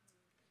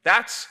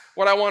 That's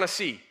what I want to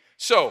see.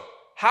 So,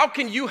 how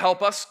can you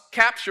help us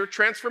capture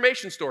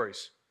transformation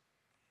stories?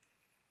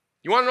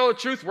 You want to know the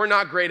truth? We're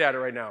not great at it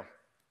right now.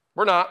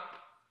 We're not.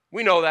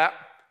 We know that.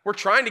 We're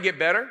trying to get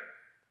better.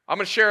 I'm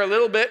going to share a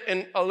little bit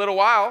in a little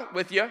while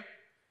with you.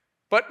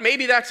 But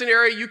maybe that's an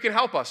area you can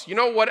help us. You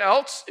know what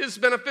else is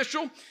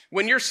beneficial?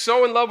 When you're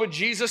so in love with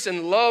Jesus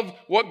and love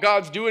what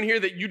God's doing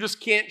here that you just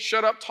can't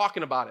shut up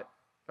talking about it.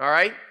 All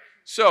right?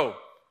 So,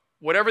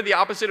 whatever the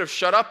opposite of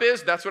shut up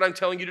is, that's what I'm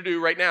telling you to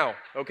do right now,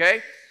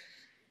 okay?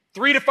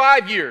 3 to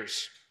 5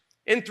 years.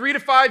 In 3 to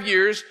 5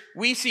 years,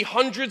 we see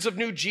hundreds of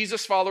new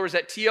Jesus followers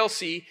at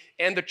TLC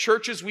and the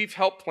churches we've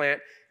helped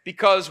plant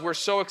because we're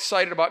so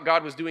excited about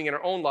God was doing in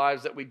our own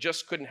lives that we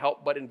just couldn't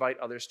help but invite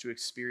others to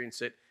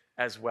experience it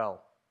as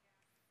well.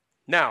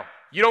 Now,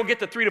 you don't get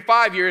to 3 to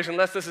 5 years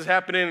unless this is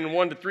happening in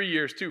 1 to 3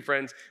 years too,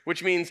 friends,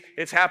 which means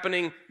it's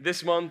happening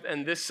this month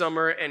and this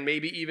summer and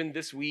maybe even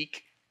this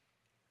week.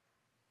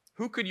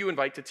 Who could you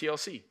invite to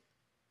TLC?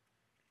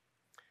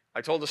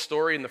 I told a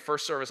story in the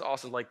first service.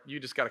 Austin's like, you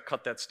just got to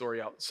cut that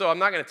story out. So I'm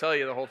not going to tell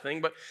you the whole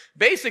thing, but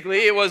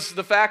basically it was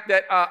the fact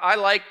that I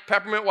like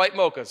peppermint white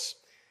mochas.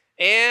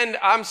 And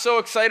I'm so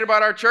excited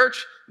about our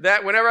church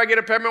that whenever I get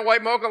a peppermint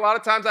white mocha, a lot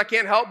of times I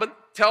can't help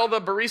but tell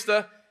the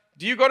barista,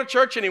 do you go to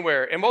church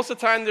anywhere? And most of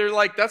the time they're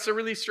like, that's a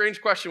really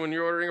strange question when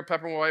you're ordering a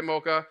peppermint white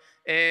mocha.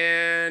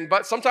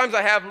 But sometimes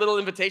I have little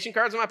invitation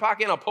cards in my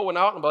pocket and I'll pull one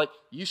out and be like,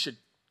 you should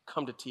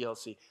come to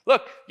TLC.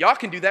 Look, y'all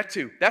can do that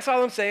too. That's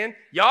all I'm saying.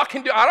 Y'all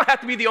can do, I don't have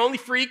to be the only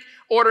freak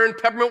ordering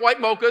peppermint white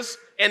mochas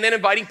and then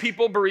inviting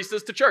people,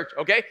 baristas to church,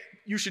 okay?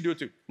 You should do it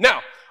too.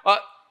 Now,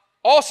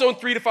 also in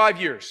 3 to 5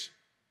 years,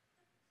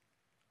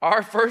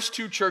 our first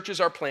 2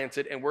 churches are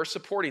planted and we're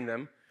supporting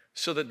them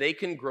so that they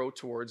can grow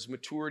towards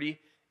maturity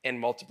and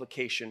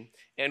multiplication.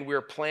 And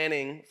we're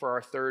planning for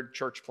our 3rd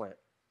church plant.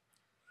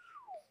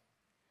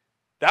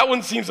 That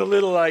one seems a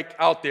little like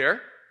out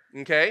there,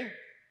 okay?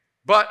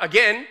 But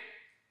again,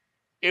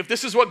 if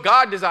this is what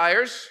God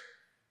desires,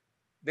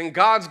 then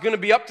God's going to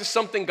be up to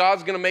something.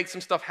 God's going to make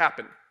some stuff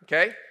happen,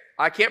 okay?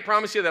 I can't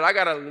promise you that I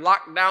got a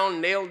locked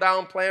down, nailed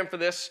down plan for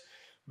this,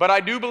 but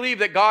I do believe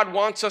that God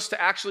wants us to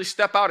actually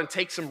step out and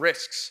take some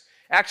risks,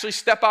 actually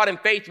step out in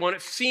faith when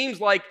it seems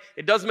like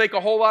it doesn't make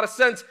a whole lot of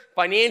sense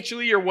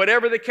financially or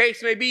whatever the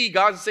case may be.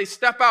 God will say,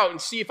 step out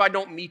and see if I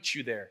don't meet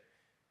you there.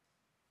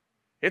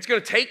 It's going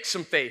to take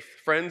some faith,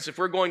 friends, if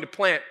we're going to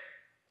plant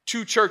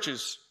 2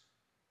 churches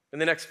in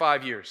the next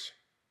 5 years.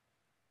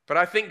 But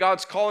I think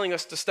God's calling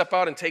us to step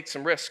out and take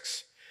some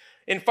risks.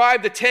 In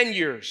 5 to 10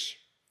 years,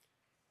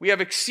 we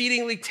have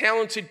exceedingly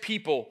talented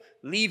people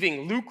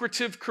leaving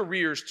lucrative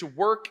careers to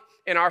work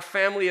in our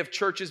family of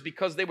churches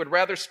because they would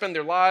rather spend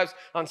their lives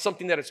on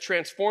something that is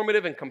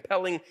transformative and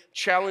compelling,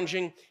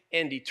 challenging,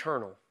 and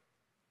eternal.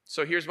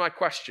 So here's my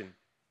question.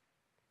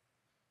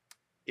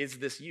 Is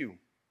this you?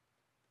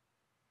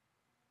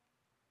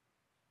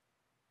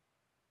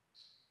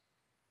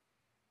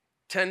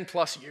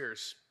 +10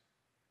 years.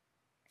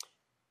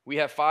 We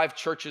have 5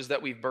 churches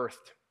that we've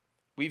birthed.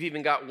 We've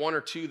even got 1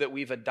 or 2 that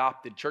we've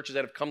adopted, churches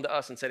that have come to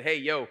us and said, hey,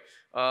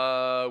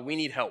 we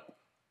need help.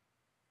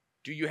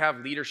 Do you have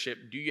leadership?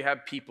 Do you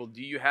have people?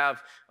 Do you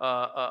have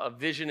a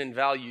vision and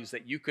values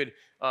that you could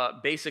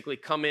basically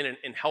come in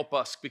and help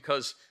us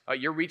because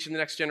you're reaching the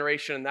next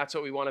generation and that's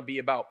what we want to be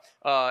about.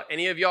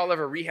 Any of y'all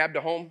ever rehabbed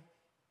a home?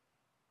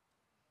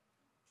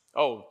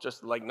 Oh,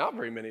 just like not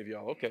very many of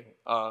y'all. Okay.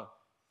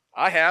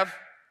 I have.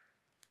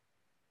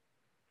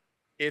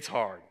 It's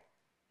hard.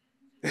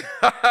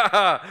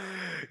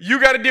 You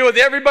got to deal with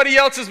everybody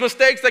else's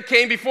mistakes that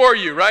came before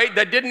you, right?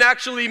 That didn't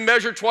actually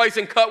measure twice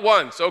and cut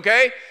once,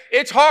 okay?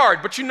 It's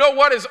hard, but you know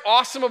what is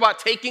awesome about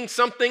taking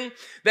something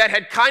that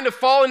had kind of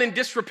fallen in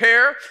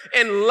disrepair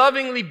and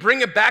lovingly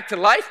bring it back to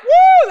life?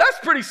 Woo, that's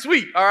pretty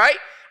sweet, all right?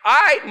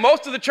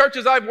 Most of the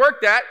churches I've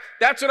worked at,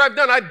 that's what I've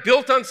done. I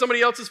built on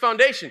somebody else's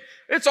foundation.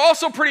 It's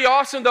also pretty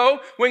awesome, though,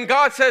 when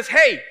God says,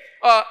 hey,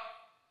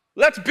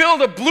 let's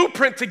build a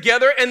blueprint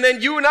together, and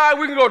then you and I,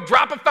 we can go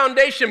drop a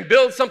foundation,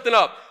 build something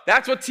up.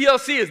 That's what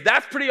TLC is.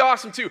 That's pretty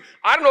awesome, too.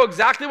 I don't know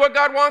exactly what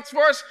God wants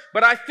for us,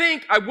 but I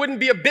think I wouldn't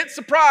be a bit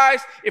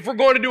surprised if we're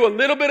going to do a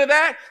little bit of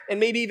that and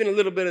maybe even a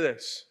little bit of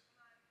this.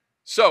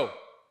 So,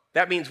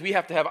 That means we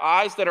have to have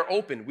eyes that are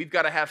open. We've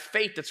got to have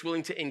faith that's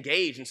willing to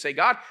engage and say,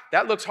 God,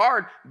 that looks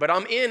hard, but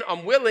I'm in,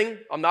 I'm willing,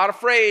 I'm not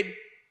afraid.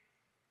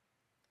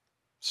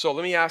 So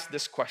let me ask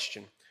this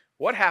question.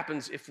 What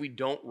happens if we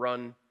don't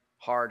run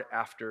hard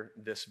after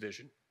this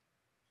vision?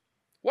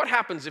 What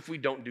happens if we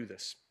don't do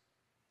this?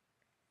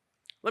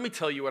 Let me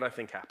tell you what I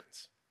think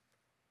happens.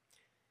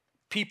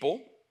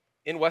 People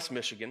in West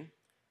Michigan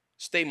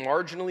stay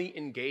marginally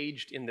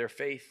engaged in their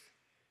faith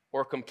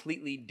or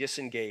completely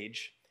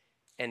disengage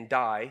and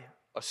die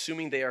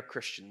assuming they are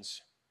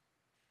Christians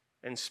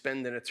and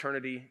spend an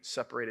eternity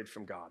separated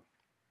from God.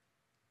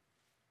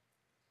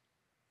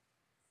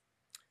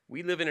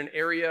 We live in an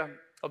area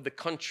of the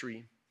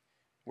country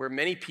where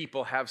many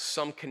people have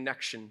some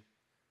connection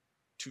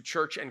to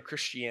church and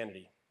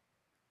Christianity.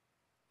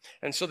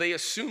 And so they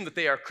assume that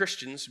they are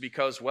Christians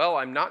because, well,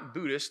 I'm not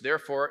Buddhist,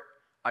 therefore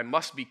I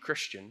must be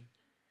Christian.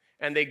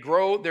 And they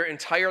grow their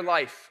entire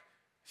life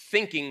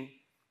thinking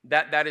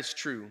that that is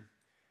true,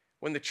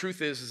 when the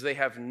truth is they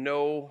have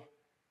no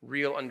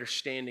real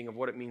understanding of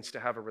what it means to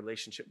have a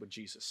relationship with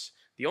Jesus.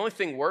 The only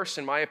thing worse,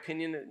 in my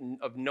opinion,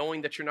 of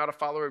knowing that you're not a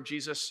follower of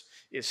Jesus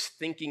is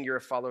thinking you're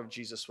a follower of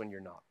Jesus when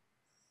you're not.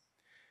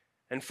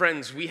 And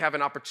friends, we have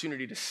an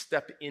opportunity to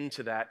step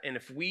into that. And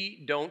if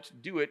we don't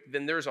do it,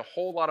 then there's a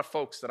whole lot of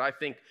folks that I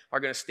think are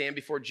going to stand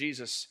before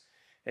Jesus.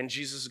 And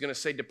Jesus is going to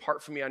say,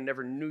 depart from me, I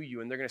never knew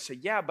you. And they're going to say,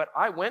 yeah, but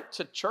I went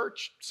to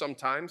church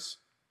sometimes.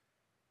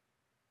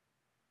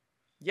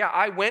 Yeah,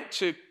 I went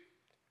to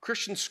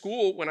Christian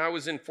school when I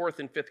was in 4th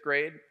and 5th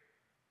grade.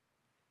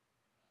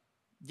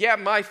 Yeah,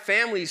 my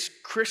family's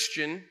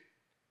Christian.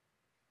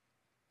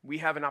 We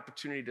have an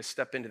opportunity to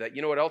step into that.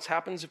 You know what else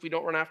happens if we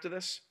don't run after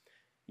this?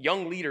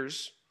 Young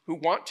leaders who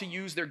want to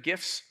use their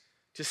gifts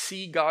to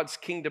see God's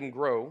kingdom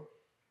grow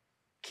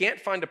can't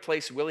find a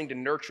place willing to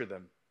nurture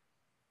them.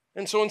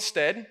 And so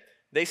instead,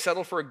 they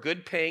settle for a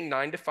good-paying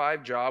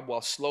 9-to-5 job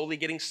while slowly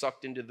getting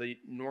sucked into the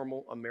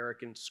normal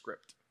American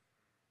script.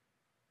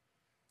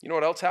 You know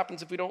what else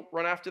happens if we don't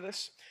run after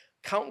this?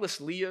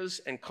 Countless Leahs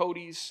and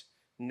Codys,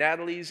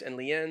 Natalies and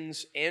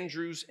Leannes,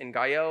 Andrews and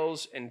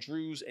Gaels and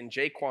Drews and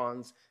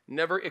Jaquans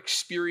never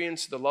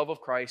experience the love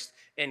of Christ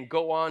and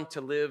go on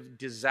to live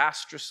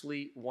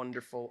disastrously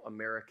wonderful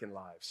American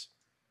lives.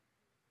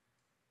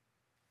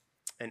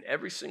 And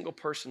every single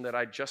person that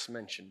I just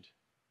mentioned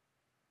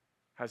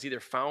has either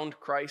found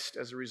Christ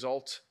as a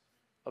result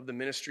of the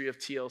ministry of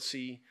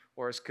TLC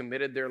or has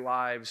committed their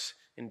lives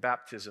in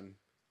baptism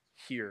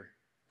here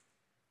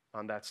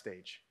on that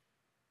stage.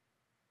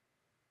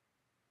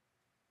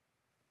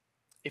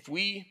 If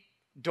we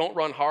don't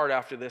run hard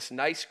after this,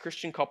 nice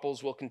Christian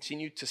couples will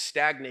continue to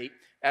stagnate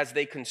as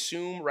they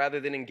consume rather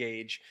than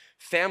engage.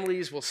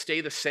 Families will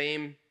stay the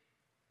same,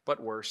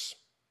 but worse.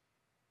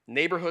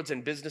 Neighborhoods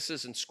and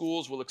businesses and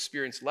schools will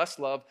experience less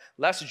love,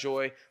 less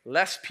joy,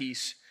 less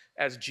peace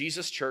as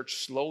Jesus' church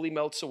slowly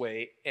melts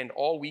away, and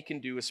all we can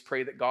do is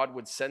pray that God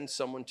would send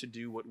someone to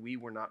do what we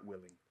were not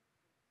willing.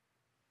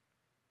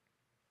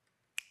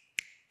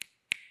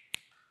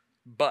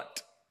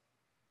 But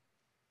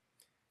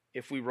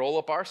if we roll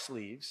up our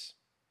sleeves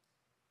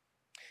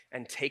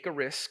and take a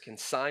risk and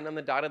sign on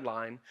the dotted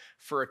line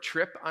for a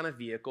trip on a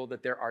vehicle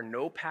that there are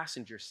no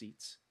passenger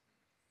seats,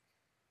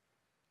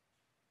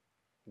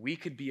 we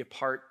could be a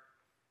part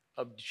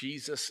of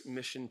Jesus'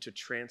 mission to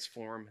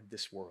transform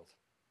this world.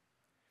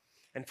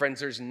 And friends,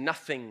 there's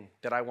nothing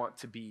that I want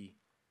to be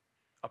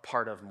a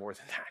part of more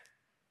than that.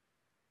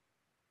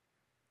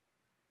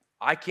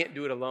 I can't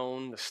do it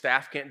alone. The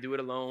staff can't do it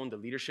alone. The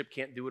leadership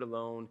can't do it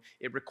alone.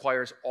 It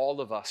requires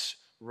all of us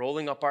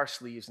rolling up our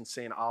sleeves and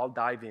saying, I'll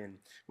dive in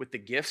with the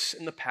gifts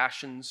and the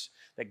passions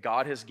that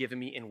God has given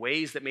me in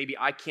ways that maybe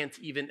I can't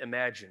even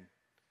imagine.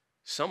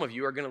 Some of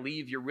you are going to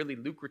leave your really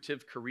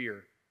lucrative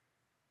career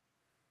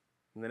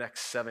in the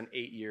next 7-8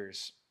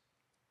 years,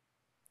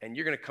 and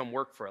you're going to come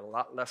work for a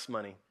lot less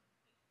money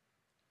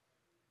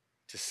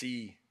to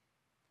see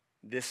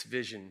this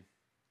vision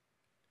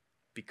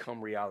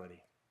become reality.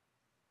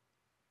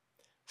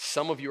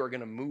 Some of you are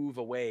going to move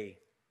away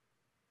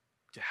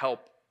to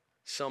help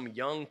some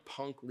young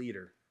punk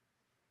leader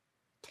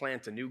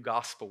plant a new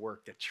gospel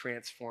work that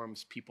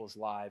transforms people's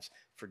lives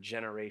for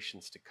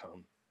generations to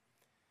come.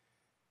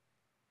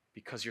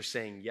 Because you're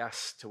saying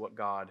yes to what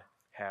God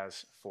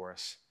has for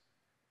us.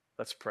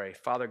 Let's pray.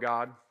 Father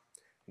God,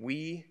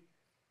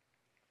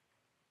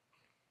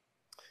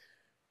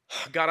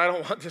 God, I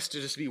don't want this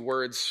to just be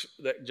words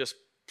that just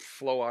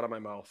flow out of my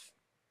mouth.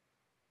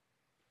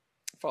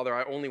 Father,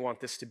 I only want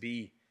this to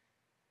be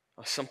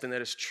something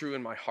that is true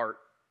in my heart.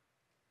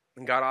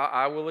 And God,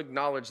 I will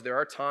acknowledge there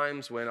are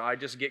times when I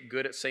just get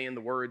good at saying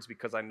the words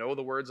because I know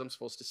the words I'm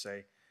supposed to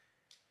say.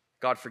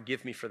 God,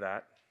 forgive me for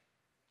that.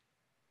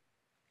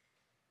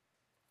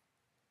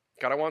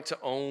 God, I want to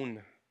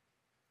own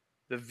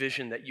the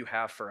vision that you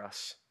have for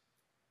us.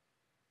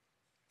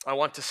 I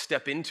want to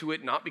step into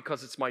it, not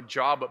because it's my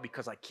job, but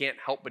because I can't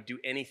help but do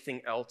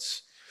anything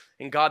else.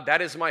 And God,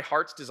 that is my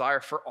heart's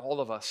desire for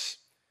all of us.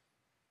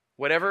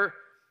 Whatever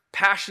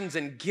passions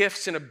and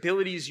gifts and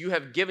abilities you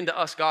have given to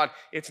us, God,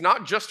 it's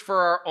not just for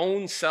our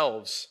own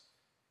selves.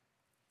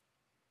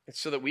 It's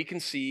so that we can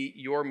see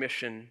your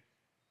mission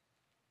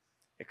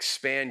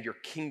expand, your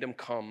kingdom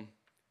come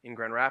in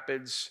Grand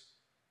Rapids,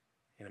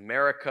 in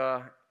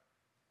America,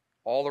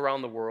 all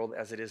around the world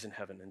as it is in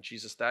heaven. And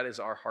Jesus, that is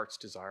our heart's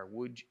desire.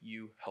 Would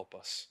you help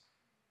us?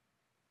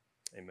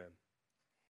 Amen.